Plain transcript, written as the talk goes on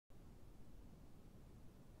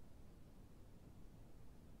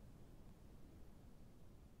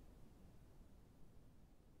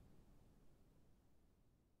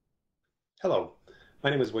Hello, my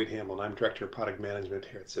name is Wade Hamill, and I'm Director of Product Management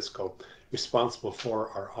here at Cisco, responsible for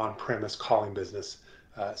our on-premise calling business,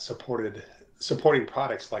 supporting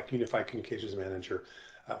products like Unified Communications Manager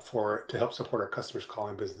to help support our customers'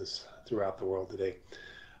 calling business throughout the world today.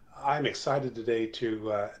 I'm excited today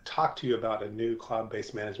to talk to you about a new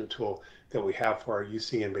cloud-based management tool that we have for our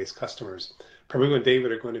UCN-based customers. Prabu and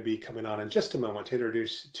David are going to be coming on in just a moment to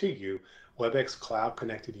introduce to you Webex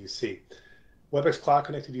Cloud-Connected UC. Webex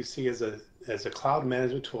Cloud-Connected UC is a cloud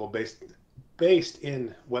management tool based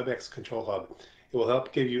in Webex Control Hub. It will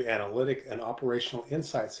help give you analytic and operational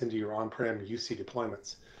insights into your on-prem UC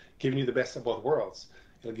deployments, giving you the best of both worlds.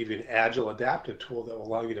 It'll give you an agile, adaptive tool that will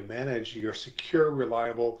allow you to manage your secure,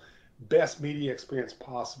 reliable, best media experience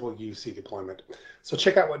possible UC deployment. So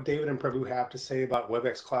check out what David and Prabu have to say about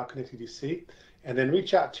Webex Cloud-Connected UC, and then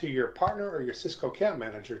reach out to your partner or your Cisco account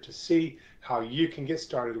manager to see how you can get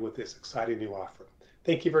started with this exciting new offer.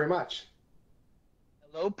 Thank you very much.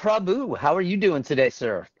 Hello, Prabu. How are you doing today,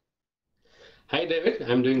 sir? Hi, David.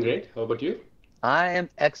 I'm doing great. How about you? I am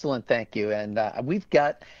excellent, thank you. And we've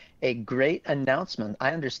got a great announcement.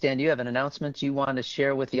 I understand you have an announcement you want to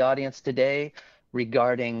share with the audience today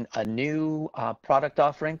regarding a new product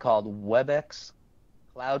offering called Webex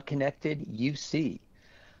Cloud-Connected UC.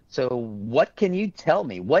 So what can you tell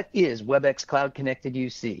me? What is Webex Cloud-Connected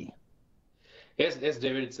UC? Yes,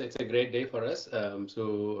 David. It's a great day for us.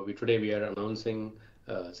 Today we are announcing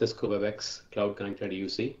Cisco Webex Cloud-Connected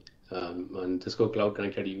UC. And Cisco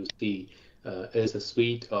Cloud-Connected UC is a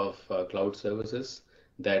suite of cloud services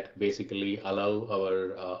that basically allow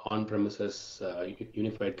our on-premises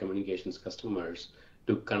unified communications customers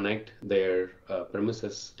to connect their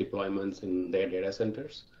premises deployments in their data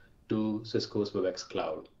centers to Cisco's Webex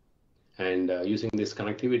Cloud. And using this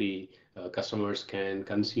connectivity, customers can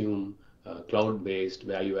consume cloud-based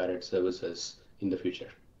value-added services in the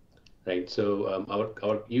future, right? So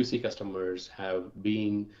our UC customers have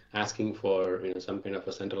been asking for some kind of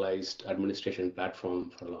a centralized administration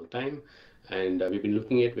platform for a long time, and we've been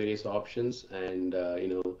looking at various options. And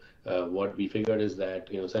what we figured is that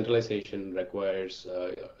centralization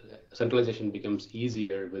becomes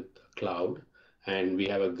easier with cloud. And we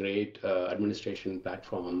have a great administration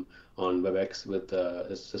platform on Webex with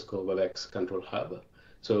Cisco Webex Control Hub.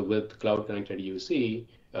 So with Cloud Connected UC,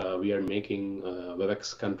 we are making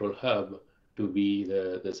Webex Control Hub to be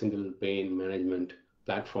the single pane management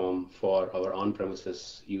platform for our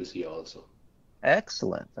on-premises UC also.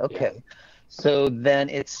 Excellent. Okay. Yeah. So then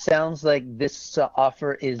it sounds like this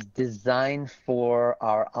offer is designed for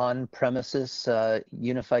our on-premises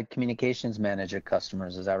Unified Communications Manager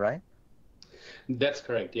customers. Is that right? That's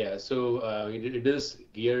correct, yeah. So it is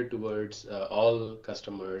geared towards all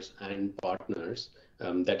customers and partners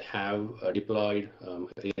that have deployed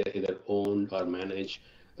either owned or managed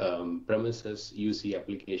premises UC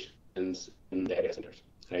applications in their data centers,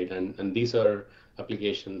 right? And these are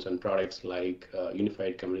applications and products like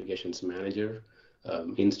Unified Communications Manager,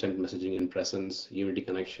 Instant Messaging and Presence, Unity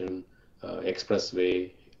Connection,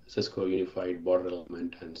 Expressway, Cisco Unified Border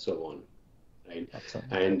Element, and so on. Right?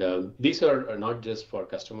 And these are not just for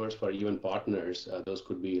customers, for even partners. Those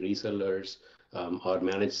could be resellers or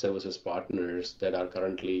managed services partners that are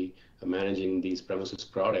currently managing these premises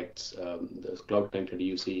products. The Cloud Connected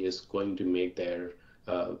UC is going to make their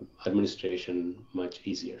administration much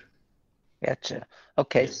easier. Gotcha.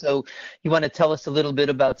 Okay, so you want to tell us a little bit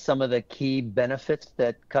about some of the key benefits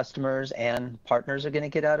that customers and partners are going to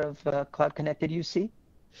get out of Cloud Connected UC?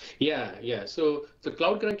 Yeah. So the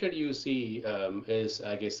Cloud Connected UC is,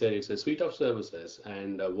 like I said, it's a suite of services,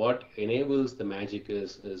 and what enables the magic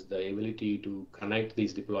is the ability to connect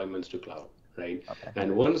these deployments to cloud, right? Okay.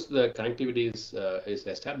 And once the connectivity is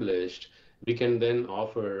established, we can then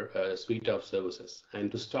offer a suite of services. And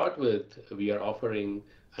to start with, we are offering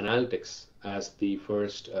analytics as the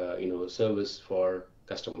first service for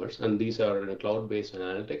customers, and these are cloud-based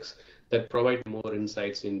analytics that provide more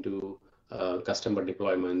insights into customer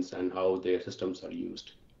deployments and how their systems are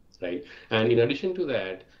used, right? And in addition to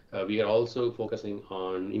that, we are also focusing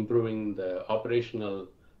on improving the operational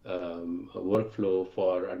workflow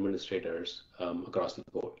for administrators across the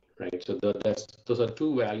board, right? So those are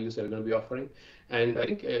two values that we're going to be offering. And I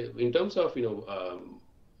think in terms of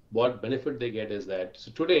what benefit they get is that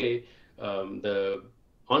today the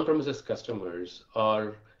on-premises customers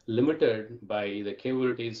are limited by the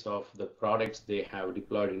capabilities of the products they have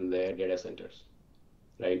deployed in their data centers,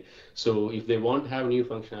 right? So if they want to have new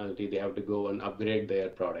functionality, they have to go and upgrade their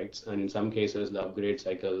products, and in some cases, the upgrade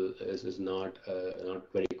cycle is not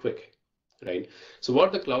very quick, right? So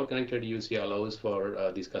what the Cloud Connected UC allows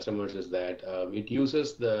for these customers is that it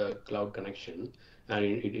uses the cloud connection, and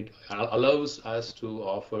it allows us to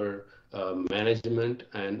offer management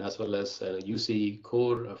and as well as UC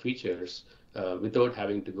core features without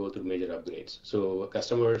having to go through major upgrades. So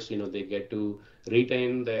customers, they get to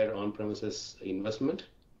retain their on-premises investment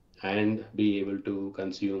and be able to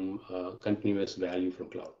consume continuous value from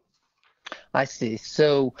cloud. I see.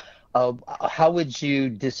 So how would you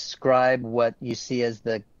describe what you see as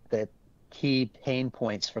the key pain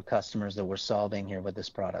points for customers that we're solving here with this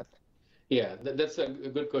product? Yeah, that's a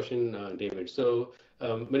good question, David. So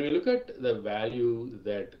when we look at the value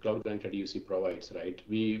that Cloud Connected UC provides, right,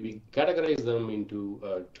 we categorize them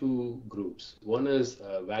into two groups. One is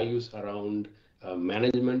values around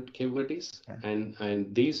management capabilities,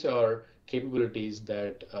 and these are capabilities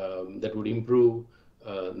that that would improve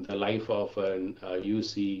the life of an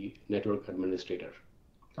UC network administrator.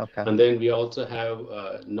 Okay. And then we also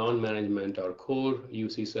have non-management or core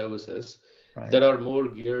UC services Right. that are more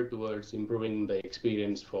geared towards improving the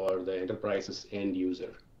experience for the enterprise's end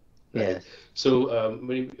user. Right? Yes. So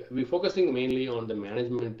we're focusing mainly on the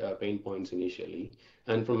management pain points initially.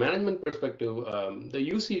 And from management perspective,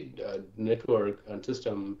 the UC network and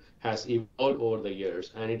system has evolved over the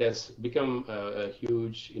years, and it has become a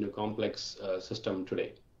huge, complex system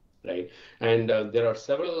today. Right, and there are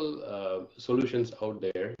several solutions out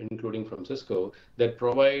there, including from Cisco, that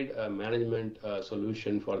provide a management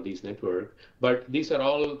solution for these network. But these are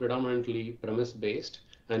all predominantly premise-based,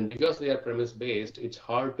 and because they are premise-based, it's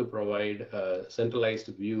hard to provide a centralized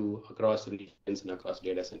view across regions and across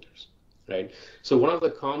data centers. Right. So one of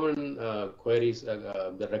the common queries,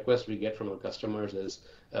 the request we get from our customers is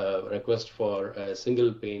a request for a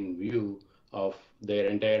single pane view of their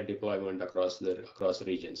entire deployment across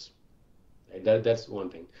regions. Right? That's one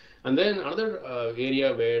thing. And then another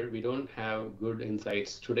area where we don't have good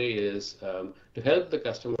insights today is to help the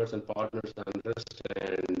customers and partners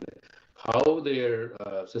understand how their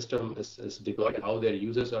system is deployed, how their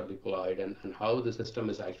users are deployed, and how the system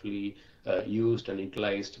is actually used and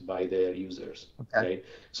utilized by their users. Okay. Right?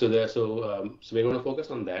 So we're going to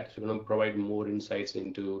focus on that. So we're going to provide more insights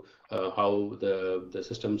into how the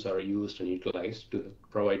systems are used and utilized to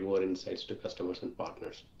provide more insights to customers and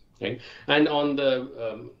partners. Right? And on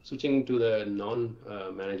the switching to the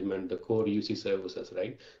non-management, the core UC services,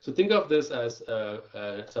 right? So think of this as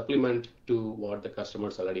a supplement to what the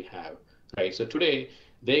customers already have, right? So today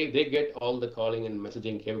they get all the calling and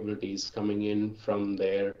messaging capabilities coming in from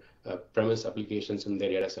their premise applications in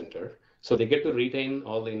their data center. So they get to retain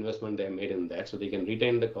all the investment they made in that. So they can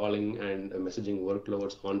retain the calling and messaging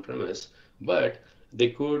workloads on premise, but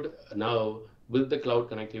they could now, with the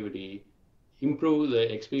cloud connectivity, improve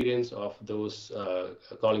the experience of those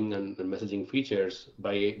calling and messaging features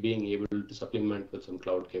by being able to supplement with some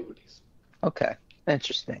cloud capabilities. Okay,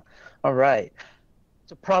 interesting. All right.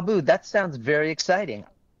 So Prabhu, that sounds very exciting.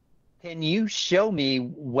 Can you show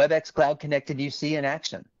me Webex Cloud-Connected UC in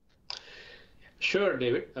action? Sure,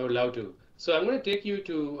 David, I would love to. So I'm going to take you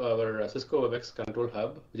to our Cisco Webex Control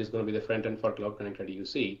Hub, which is going to be the front end for Cloud Connected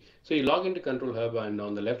UC. So you log into Control Hub, and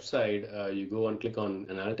on the left side, you go and click on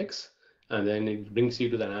Analytics. And then it brings you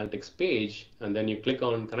to the analytics page, and then you click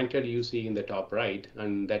on Connected UC in the top right,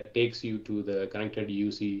 and that takes you to the Connected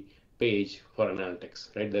UC page for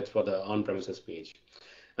analytics, right? That's for the on-premises page.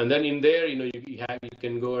 And then in there, you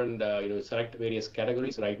can go and select various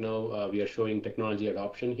categories. Right now, we are showing technology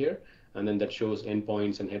adoption here, and then that shows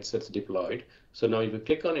endpoints and headsets deployed. So now if you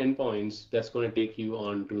click on endpoints, that's going to take you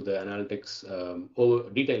on to the analytics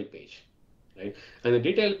detail page. Right? And the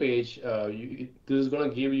detail page, this is going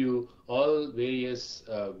to give you all various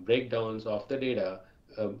breakdowns of the data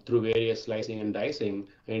through various slicing and dicing,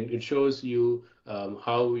 and it shows you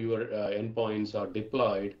how your endpoints are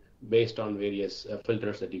deployed based on various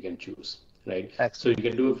filters that you can choose. Right? Excellent. So you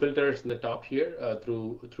can do filters in the top here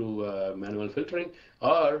through manual filtering,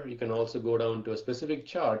 or you can also go down to a specific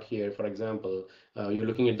chart here. For example, you're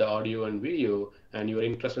looking at the audio and video, and you're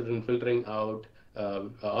interested in filtering out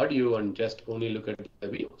audio and just only look at the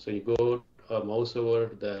video. So you go mouse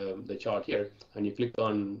over the chart here, and you click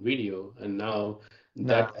on video, and now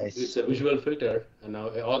that is a visual filter, and now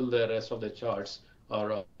all the rest of the charts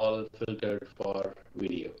are all filtered for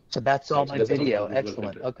video. So that's all my video.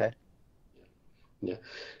 Excellent. Filter. Okay.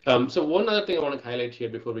 Yeah. So one other thing I want to highlight here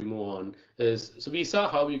before we move on is, so we saw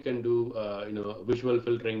how you can do, visual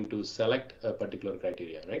filtering to select a particular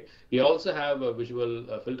criteria, right? We also have a visual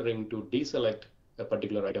filtering to deselect a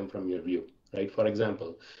particular item from your view, right? For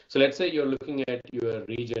example, so let's say you're looking at your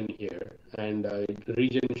region here, and the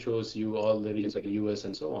region shows you all the regions like the US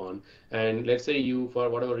and so on. And let's say you, for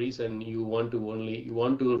whatever reason, you want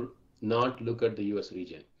to not look at the US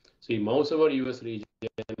region. So you mouse over US region,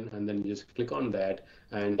 and then you just click on that,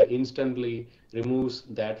 and instantly removes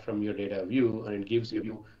that from your data view, and it gives you a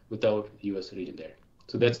view without US region there.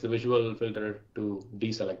 So that's the visual filter to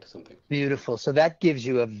deselect something. Beautiful. So that gives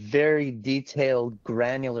you a very detailed,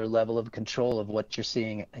 granular level of control of what you're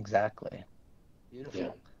seeing exactly. Beautiful. Yeah.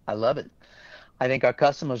 I love it. I think our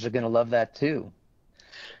customers are going to love that too.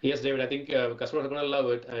 Yes, David, I think customers are going to love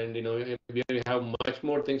it. And, we have much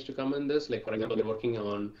more things to come in this. Like, for example, we're working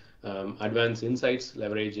on advanced insights,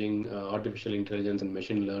 leveraging artificial intelligence and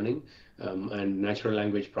machine learning and natural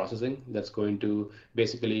language processing. That's going to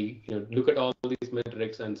basically, look at all these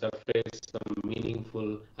metrics and surface some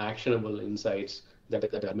meaningful, actionable insights that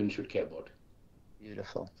admin should care about.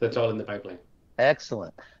 Beautiful. So that's all in the pipeline.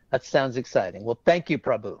 Excellent. That sounds exciting. Well, thank you,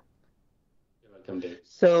 Prabhu. You're welcome, Dave.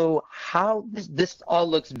 So how this all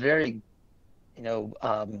looks very,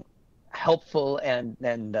 helpful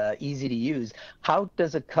and easy to use. How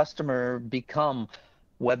does a customer become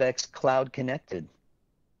Webex Cloud Connected?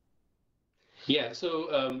 Yeah,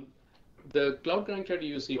 so the Cloud Connected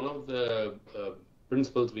UC, one of the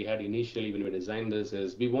principles we had initially when we designed this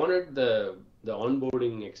is we wanted the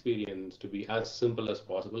onboarding experience to be as simple as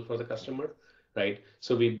possible for the customer, right?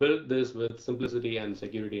 So we built this with simplicity and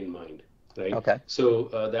security in mind, right? Okay. So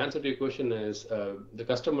the answer to your question is the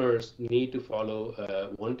customers need to follow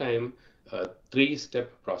a one-time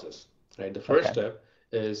three-step process, right? The first step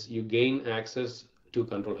is you gain access to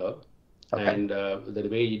Control Hub. Okay. And the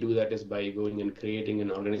way you do that is by going and creating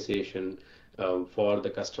an organization for the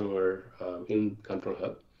customer in Control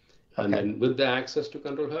Hub. And then with the access to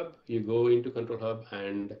Control Hub, you go into Control Hub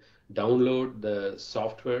and download the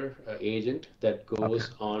software agent that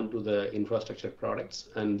goes onto the infrastructure products.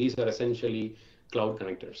 And these are essentially cloud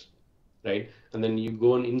connectors, right? And then you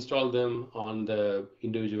go and install them on the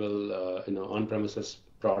individual on-premises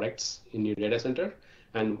products in your data center.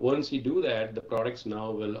 And once you do that, the products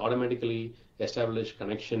now will automatically establish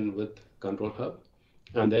connection with Control Hub.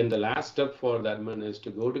 And then the last step for the admin is to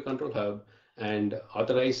go to Control Hub and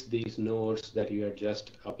authorize these nodes that you had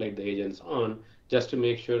just applied the agents on, just to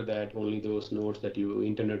make sure that only those nodes that you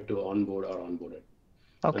intended to onboard are onboarded.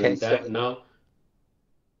 Okay.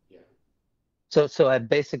 So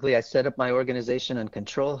I set up my organization on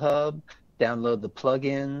Control Hub, download the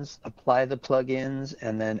plugins, apply the plugins,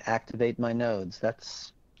 and then activate my nodes.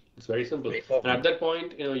 It's very simple. And at that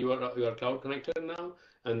point, you are cloud connected now.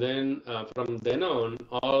 And then from then on,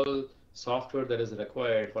 all software that is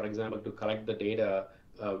required, for example, to collect the data,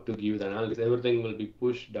 to give the analytics, everything will be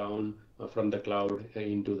pushed down from the cloud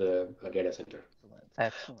into the data center.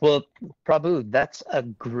 Excellent. Well, Prabhu, that's a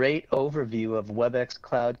great overview of Webex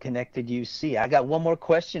Cloud Connected UC. I got one more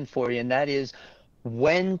question for you, and that is,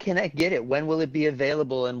 when can I get it? When will it be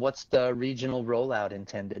available, and what's the regional rollout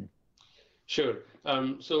intended? Sure.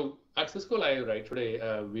 So at Cisco Live, right, today,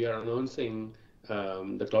 we are announcing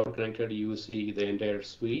the Cloud Connected UC, the entire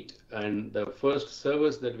suite. And the first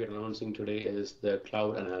service that we're announcing today is the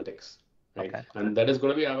Cloud Analytics, right? Okay. And that is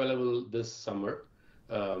going to be available this summer.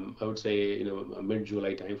 I would say,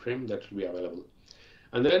 mid-July timeframe, that should be available.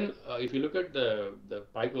 And then if you look at the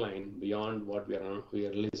pipeline beyond what we are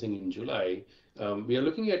releasing in July, we are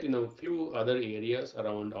looking at, few other areas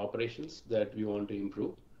around operations that we want to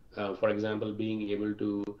improve. For example, being able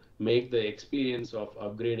to make the experience of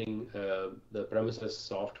upgrading the premises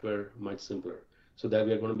software much simpler. So that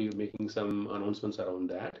we are going to be making some announcements around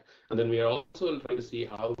that. And then we are also trying to see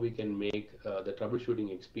how we can make the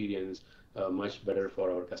troubleshooting experience much better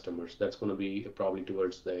for our customers. That's going to be probably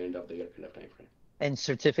towards the end of the year kind of time frame. And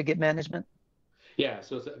certificate management? Yeah,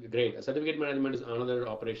 so great. Certificate management is another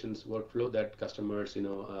operations workflow that customers,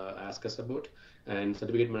 ask us about. And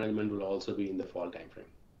certificate management will also be in the fall timeframe.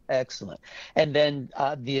 Excellent. And then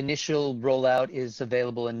the initial rollout is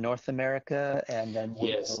available in North America, and then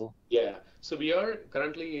Yeah. So we are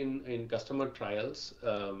currently in customer trials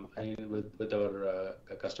with our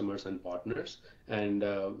customers and partners, and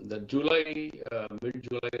the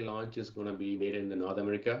mid-July launch is going to be made in the North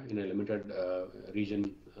America in a limited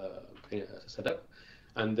region setup,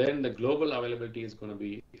 and then the global availability is going to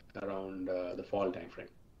be around the fall timeframe.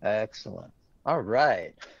 Excellent. All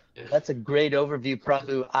right. That's a great overview,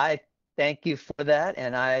 Prabhu. I thank you for that,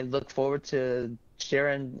 and I look forward to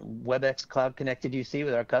sharing Webex Cloud Connected UC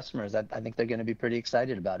with our customers. I think they're going to be pretty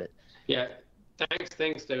excited about it. Yeah,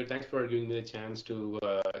 Thanks, David. Thanks for giving me the chance to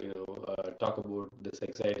talk about this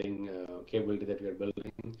exciting capability that we are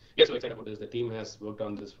building. Yes, so excited about this. The team has worked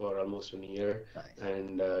on this for almost a year, Nice.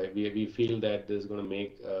 and we feel that this is going to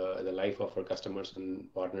make the life of our customers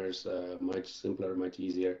and partners much simpler, much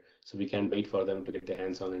easier. So we can't wait for them to get their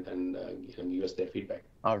hands on it and give us their feedback.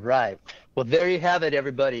 All right. Well, there you have it,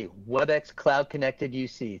 everybody. Webex Cloud Connected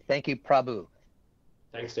UC. Thank you, Prabhu.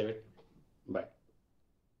 Thanks, David. Bye.